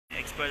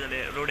पळय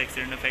जाल्यार road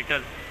accident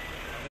fatal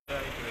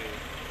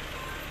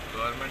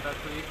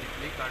गव्हर्मेंटाकूय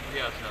इतली काळजी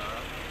आसा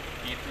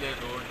की इतले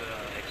रोड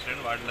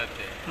एक्सिडेंट वाडला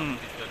ते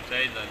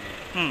चर्चाय जाली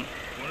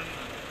पूण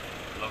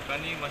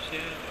लोकांनी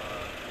मातशें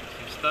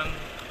शिस्तान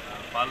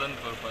पालन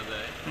करपा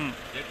जाय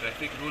जे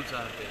ट्रॅफिक रुल्स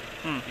आहा ते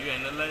you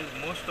analyse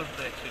most of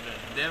the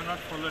accident they have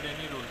not followed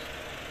any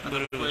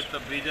rules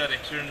ब्रिजार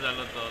accident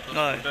जालो तो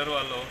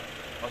स्कूटरवालो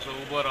असो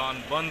उबो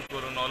रावन बंद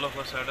करून all of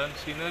a sudden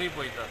scenery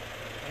पळयता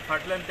आनी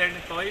फाटल्यान तेणे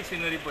तोय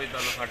सिनरी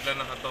पळयतालो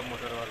फाटल्यान आसा तो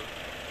मोटरवालो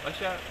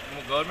अशें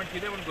गव्हर्मेंट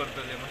कितें म्हूण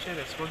करतले मातशें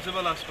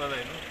रेस्पॉन्सिबल आसपा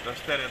जाय न्हू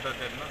रस्त्यार येता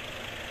तेन्ना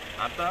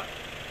आतां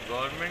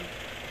गव्हर्मेंट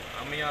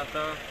आमी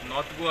आतां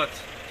नॉर्थ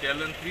गोवाच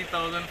चॅलन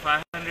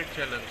 3500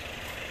 चॅलन्स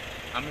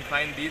आमी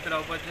फायन दीत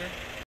रावपाचें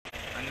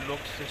आनी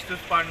लोक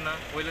सिस्टूच पाडना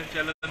वयल्यान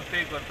चॅलन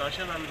पे करता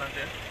अशें जालें ना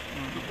तें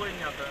तूं पळय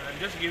न्ही आतां I am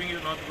just giving you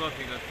north Goa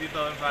figure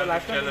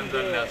 3500 चॅलन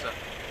जाल्ले आसा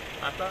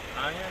आतां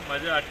हांवें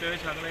म्हाज्या आरटीओ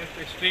सांगलें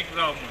ते स्ट्रिक्ट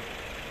राव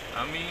म्हणून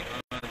आमी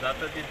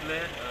जाता तितले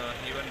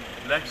इवन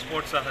ब्लॅक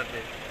स्पॉट्स आहा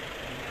ते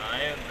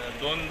हांवें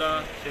दोनदां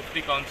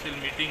सेफ्टी कावन्सील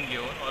मिटींग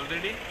घेवन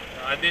ऑलरेडी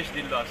आदेश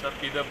दिल्लो आसा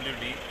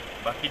PWD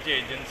बाकीचे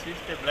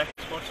एजन्सीज ते ब्लॅक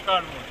स्पॉट्स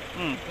काड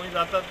म्हणून खंय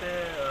जाता ते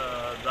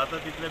जाता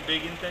तितले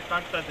बेगीन ते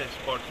काडटा ते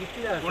स्पॉट्स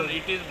पूण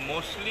it is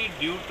mostly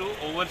due to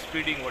over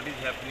speeding what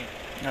is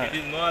happening it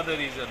is no other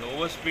region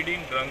over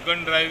speeding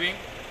drunken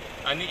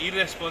driving आनी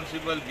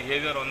irresponsible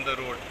behaviour on the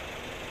road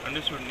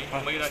understood न्ही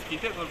मागीर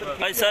कितें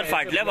करता सर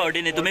फाटल्या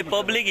फावटी न्ही तुमी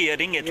पब्लीक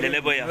हियरींग घेतलेले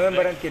पळय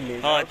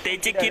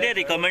तेचे कितें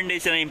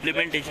रिकमेंडेशन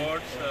इम्प्लिमेंटेशन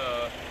स्पॉट्स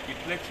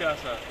कितलेशे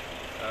आसा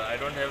I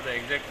don't have the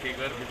exact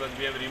figure because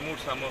we have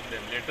removed some of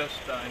them.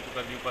 Latest हांवें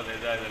तुका दिवपाक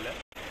जाय जाल्यार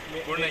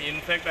पूण in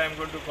fact I am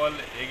going to call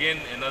again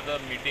another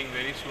meeting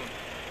very soon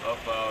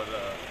of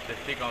our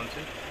safety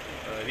council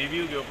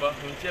review घेवपाक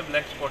खंयचे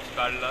black spots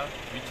काडला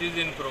which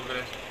is in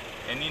progress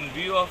and in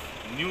view of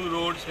new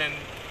roads and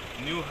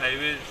new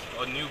highways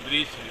or new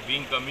bridge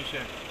being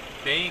commissioned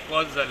तेंय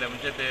cause जाले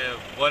म्हणजे ते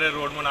बरे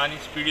road म्हणून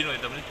आनी स्पिडीन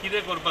वयता म्हणजे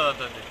कितें करपाक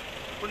जाता ते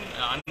पण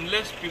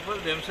unless people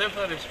themselves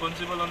are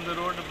responsible on the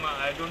road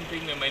I don't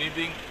think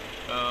anything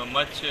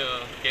much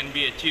can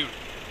be achieved.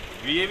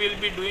 We will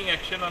be doing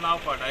action on our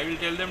part. I will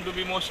tell them to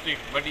be more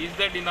strict, but is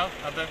that enough?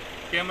 आता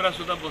camera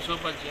सुद्धा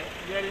बसोवपाचे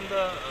we are in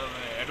the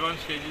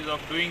advanced stages of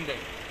doing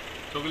that.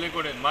 सगळे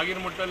कडेन मागीर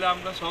म्हणटले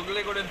आमकां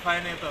सगळे कडेन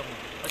fine येता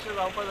म्हणून अशें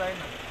जावपाक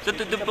जायना. सो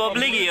तू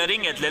पब्लीक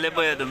हियरींग घेतलेले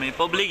पळय तुमी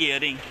पब्लीक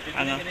हियरींग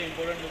हांगा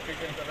important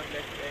location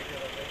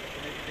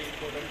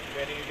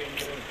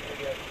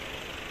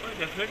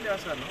definitely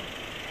asa no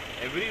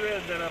everywhere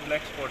there are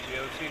black spots we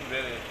have seen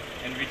where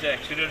and which are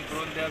accident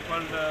prone they are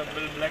called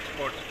black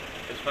spots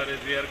as far as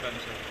we are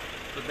concerned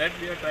so that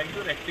we are trying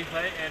to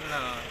rectify and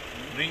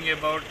bring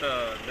about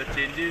the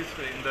changes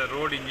in the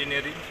road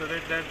engineering so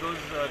that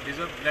those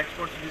black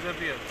spots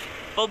disappear.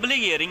 Public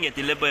hearing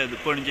घेतिल्ले पळय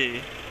Panaji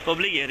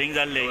public hearing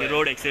जाल्ले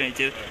road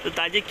एक्सिडेंटचेर सो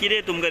ताजे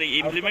कितें तुमकां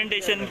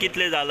implementation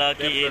कितलें जालां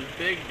की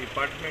प्रत्येक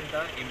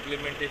डिपार्टमेंटा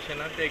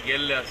इम्प्लिमेंटेशनाक ते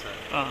गेल्ले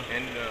आसा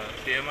एंड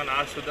CMन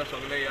आज सुद्दां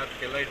सगळे याद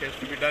केला it has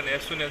to be done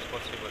as soon as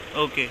possible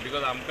okay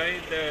because आमकांय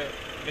ते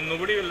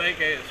nobody will like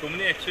so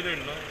many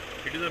accident no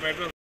it is a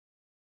matter of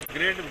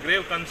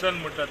grave concern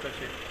म्हणटा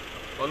तशें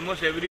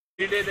almost every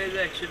day there is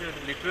a accident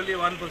literally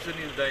one person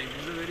is dying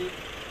is a very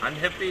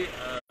unhappy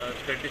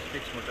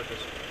statistics म्हणटा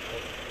तशें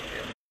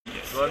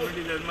government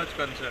is as much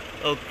concerned.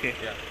 Okay.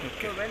 Yeah.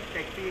 Okay. So when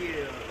taxi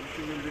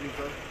issue will be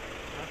resolved?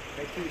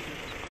 Taxi issue.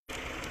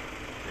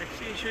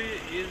 Taxi issue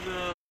is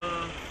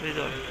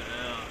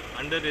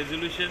under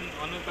resolution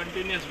on a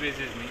continuous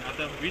basis.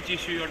 Ata which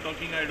issue you are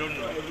talking, I don't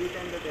know. So every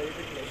time that there is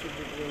a clash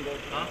between the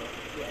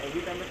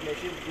every time the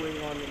clash is going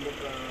on in the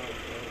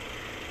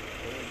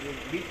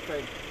beach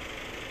side,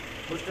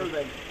 coastal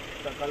belt,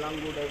 the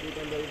Kalangut, every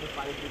time there is a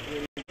fight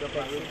between the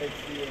private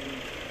taxi and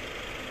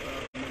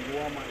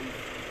Goa Mines.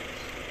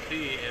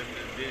 See,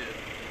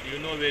 you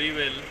know very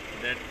well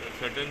that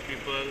certain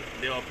people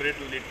they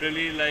operate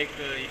literally like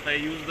if I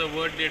use the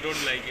word they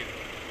don't like it.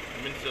 I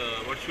mean,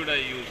 what should I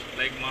use?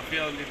 Like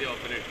mafia only they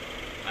operate.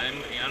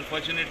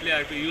 Unfortunately I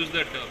have to use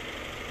the term.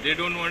 They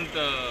don't want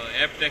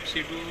app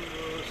taxi to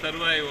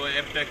survive or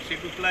app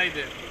taxi to fly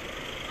there.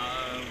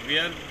 We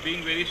are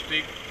being very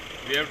strict.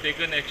 We have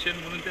taken action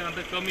म्हणून ते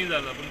आता कमी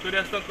झालं पण तरी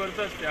असं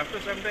करताच ते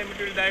after some time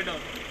it will di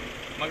down.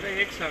 म्हाका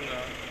एक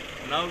सांगा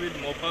now with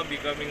Mopa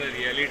becoming a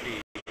reality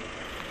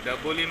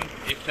डबोलीम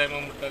एक टायमा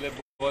म्हणटाले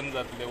बंद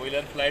जातले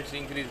वयल्यान फ्लायट्स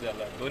इन्क्रीज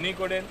जाला दोनी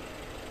कडेन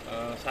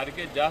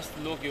सारके जास्त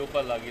लोक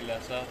येवपाक लागिल्ले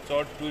आसा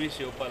चड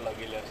ट्युरिस्ट येवपाक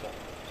लागिल्ले आसा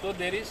सो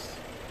there is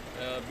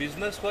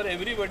business for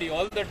everybody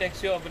all the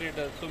taxi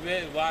operators so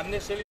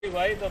unnecessary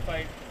why the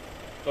fight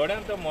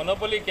थोड्यांक तो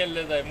मोनोपोली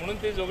केल्ले जाय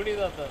म्हणून ती झगडी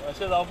जाता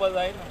अशें जावपाक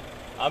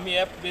जायना आमी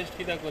एप बेस्ड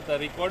कित्याक करता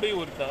रिकॉर्डूय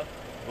उरता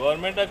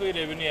गव्हर्मेंटाकूय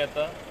रेवेन्यू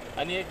येता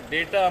आनी एक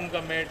डेटा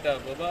आमकां मेळटा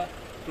बाबा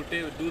to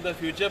do the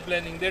future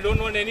planning they don't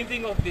want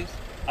anything of these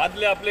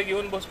आदले आपले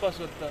घेवन बसपाक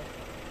सोदता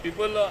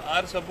people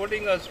are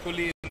supporting us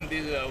fully in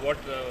these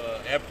what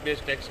app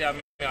based taxi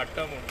आमी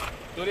हाडटा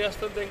म्हणून तरी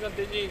आसतना तांकां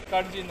तेजी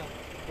काळजी ना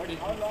But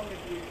how long it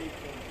will take?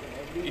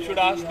 You should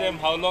ask them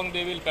how long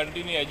they will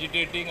continue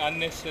agitating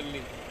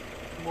unnecessarily.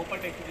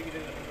 मोपट actually किती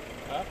झालं?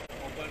 Huh?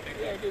 मोपट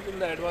Yeah, it is in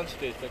the advanced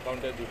stage, the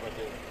counter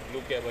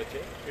Look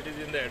It is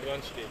in the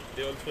advanced stage.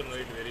 They also know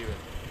it very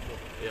well.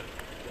 So,